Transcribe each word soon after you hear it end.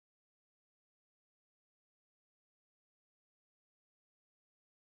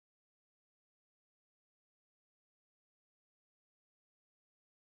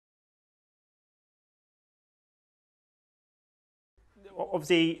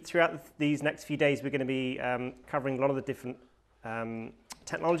obviously, throughout these next few days, we're going to be covering a lot of the different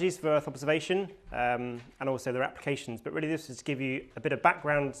technologies for Earth observation and also their applications. But really, this is to give you a bit of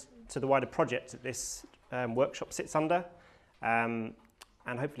background to the wider project that this workshop sits under, and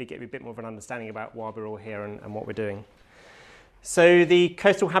hopefully get you a bit more of an understanding about why we're all here and what we're doing. So the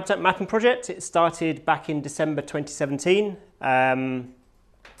Coastal Habitat Mapping project, it started back in December 2017.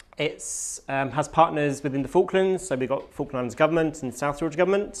 It has partners within the Falklands, so we've got Falkland Islands Government and South Georgia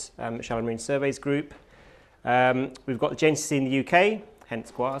Government, Shallow Marine Surveys Group. We've got the JNCC in the UK,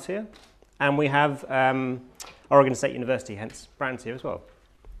 hence Guar's here, and we have Oregon State University, hence Brand's here as well.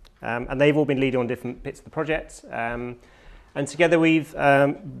 And they've all been leading on different bits of the project. And together we've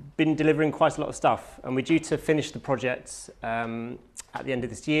been delivering quite a lot of stuff, and we're due to finish the project at the end of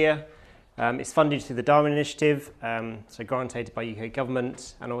this year. It's funded through the Darwin Initiative, so granted by UK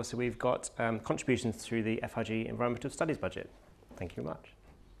government, and also we've got contributions through the FIG Environmental Studies budget. Thank you very much.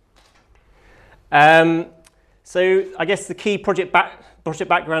 So I guess the key project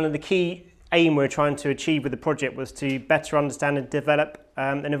background and the key aim we're trying to achieve with the project was to better understand and develop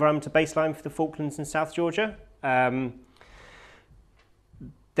an environmental baseline for the Falklands and South Georgia.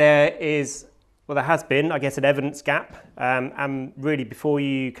 There has been, I guess, an evidence gap, and really before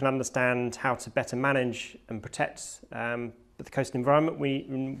you can understand how to better manage and protect the coastal environment, we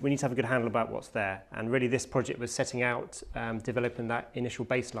need to have a good handle about what's there. And really this project was setting out developing that initial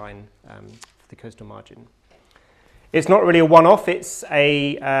baseline for the coastal margin. It's not really a one-off, it's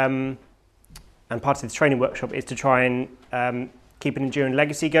and part of this training workshop is to try and keep an enduring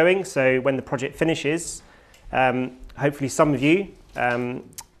legacy going. So when the project finishes, hopefully some of you,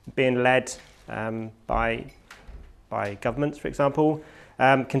 being led by governments, for example,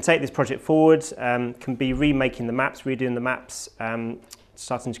 can take this project forward, can be remaking the maps, redoing the maps,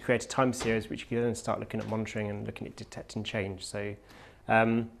 starting to create a time series which you can then start looking at monitoring and looking at detecting change. So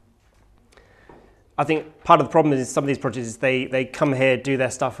I think part of the problem is some of these projects is they come here, do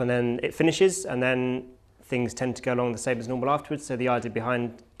their stuff, and then it finishes, and then things tend to go along the same as normal afterwards. So the idea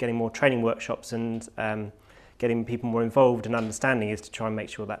behind getting more training workshops and getting people more involved and understanding is to try and make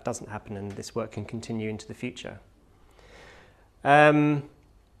sure that doesn't happen and this work can continue into the future. Another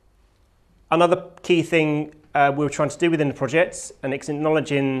key thing we were trying to do within the project, and it's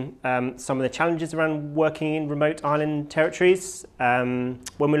acknowledging some of the challenges around working in remote island territories. When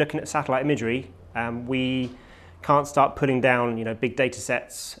we're looking at satellite imagery, we can't start pulling down big data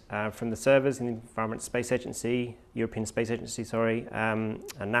sets from the servers in the Environment Space Agency, European Space Agency, and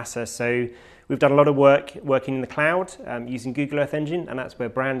NASA. So we've done a lot of work working in the cloud using Google Earth Engine, and that's where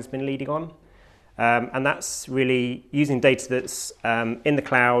Brand's been leading on. And that's really using data that's in the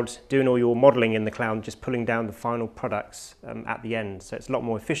cloud, doing all your modelling in the cloud, and just pulling down the final products at the end. So it's a lot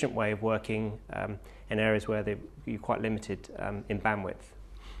more efficient way of working in areas where you're quite limited in bandwidth.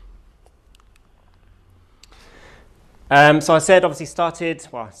 So I said, obviously started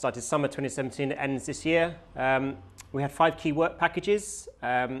summer 2017, it ends this year. We had 5 key work packages.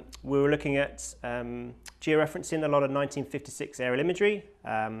 We were looking at georeferencing a lot of 1956 aerial imagery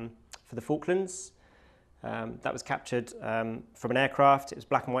for the Falklands. That was captured from an aircraft. It was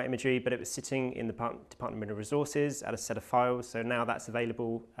black and white imagery, but it was sitting in the Department of Mineral Resources at a set of files. So now that's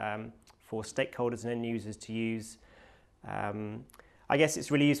available for stakeholders and end users to use. I guess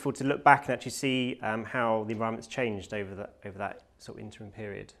it's really useful to look back and actually see how the environment's changed over that sort of interim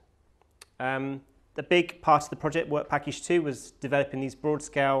period. The big part of the project, Work Package 2, was developing these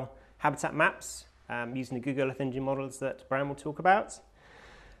broad-scale habitat maps using the Google Earth Engine models that Brian will talk about.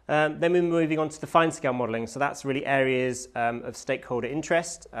 Then we're moving on to the fine-scale modelling, so that's really areas of stakeholder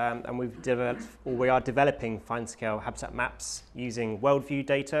interest, and we are developing fine-scale habitat maps using worldview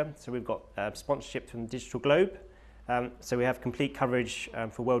data. So we've got sponsorship from Digital Globe. So we have complete coverage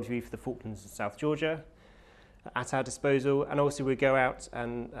for worldview for the Falklands and South Georgia at our disposal, and also we go out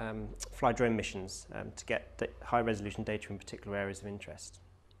and fly drone missions to get high-resolution data in particular areas of interest.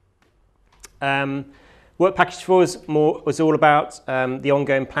 Work Package 4 was all about the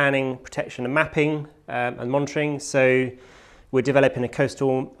ongoing planning, protection and mapping and monitoring. So we're developing a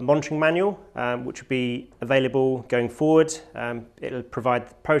coastal monitoring manual, which will be available going forward. It'll provide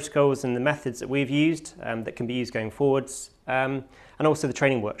the protocols and the methods that we've used that can be used going forwards, and also the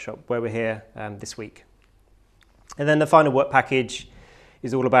training workshop where we're here this week. And then the final work package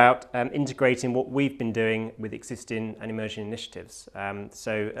is all about integrating what we've been doing with existing and emerging initiatives.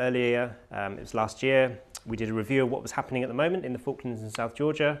 So earlier, it was last year, we did a review of what was happening at the moment in the Falklands and South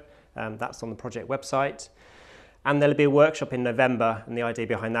Georgia. That's on the project website. And there'll be a workshop in November, and the idea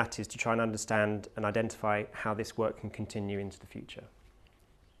behind that is to try and understand and identify how this work can continue into the future.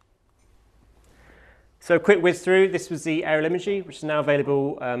 So a quick whiz through, this was the aerial imagery, which is now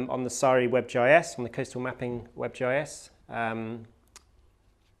available on the SARI WebGIS, on the Coastal Mapping WebGIS. All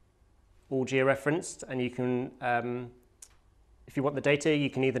georeferenced, and you can, if you want the data, you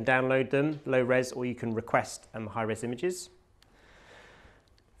can either download them low res or you can request high res images.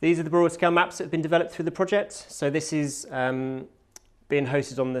 These are the broad scale maps that have been developed through the project. So this is being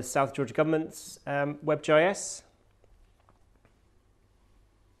hosted on the South Georgia Government's WebGIS.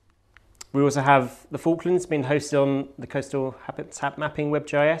 We also have the Falklands being hosted on the Coastal Habitat Mapping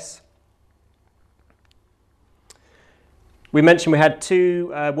WebGIS. We mentioned we had two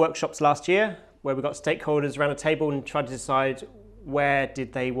workshops last year where we got stakeholders around a table and tried to decide where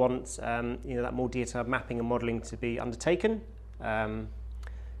did they want that more detailed mapping and modelling to be undertaken.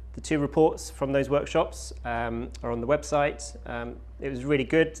 The two reports from those workshops are on the website. It was really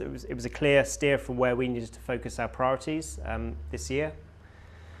good. It was a clear steer for where we needed to focus our priorities this year.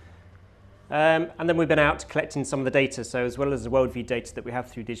 And then we've been out collecting some of the data. So as well as the worldview data that we have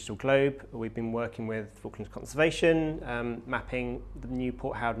through Digital Globe, we've been working with Falklands Conservation, mapping the new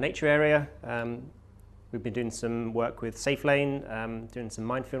Port Howard nature area. We've been doing some work with Safe Lane, doing some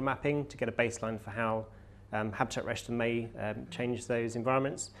minefield mapping to get a baseline for how habitat restoration may change those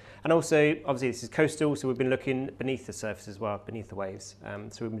environments. And also, obviously this is coastal, so we've been looking beneath the surface as well, beneath the waves.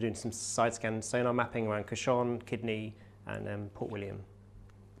 So we've been doing some side scan sonar mapping around Coshon, Kidney and Port William.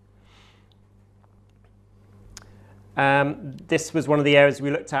 This was one of the areas we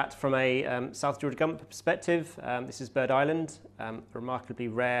looked at from a South Georgia Government perspective. This is Bird Island, a remarkably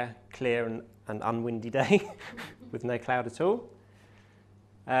rare, clear and unwindy day with no cloud at all.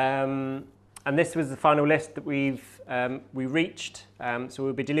 And this was the final list that we reached. So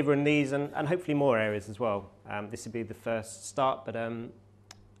we'll be delivering these and hopefully more areas as well. This would be the first start, but I'm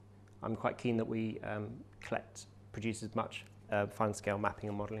quite keen that we produce as much fine scale mapping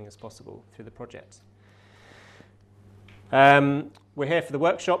and modelling as possible through the project. We're here for the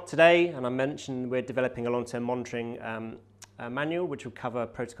workshop today, and I mentioned we're developing a long-term monitoring manual which will cover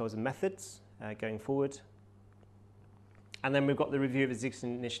protocols and methods going forward. And then we've got the review of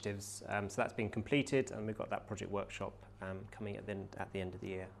existing initiatives, so that's been completed, and we've got that project workshop coming at the end of the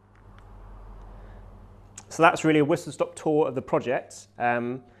year. So that's really a whistle-stop tour of the project.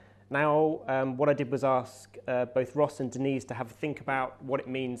 Now, what I did was ask both Ross and Denise to have a think about what it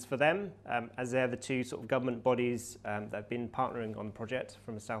means for them, as they're the two sort of government bodies that have been partnering on the project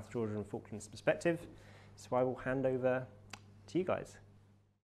from a South Georgia and Falklands perspective. So I will hand over to you guys.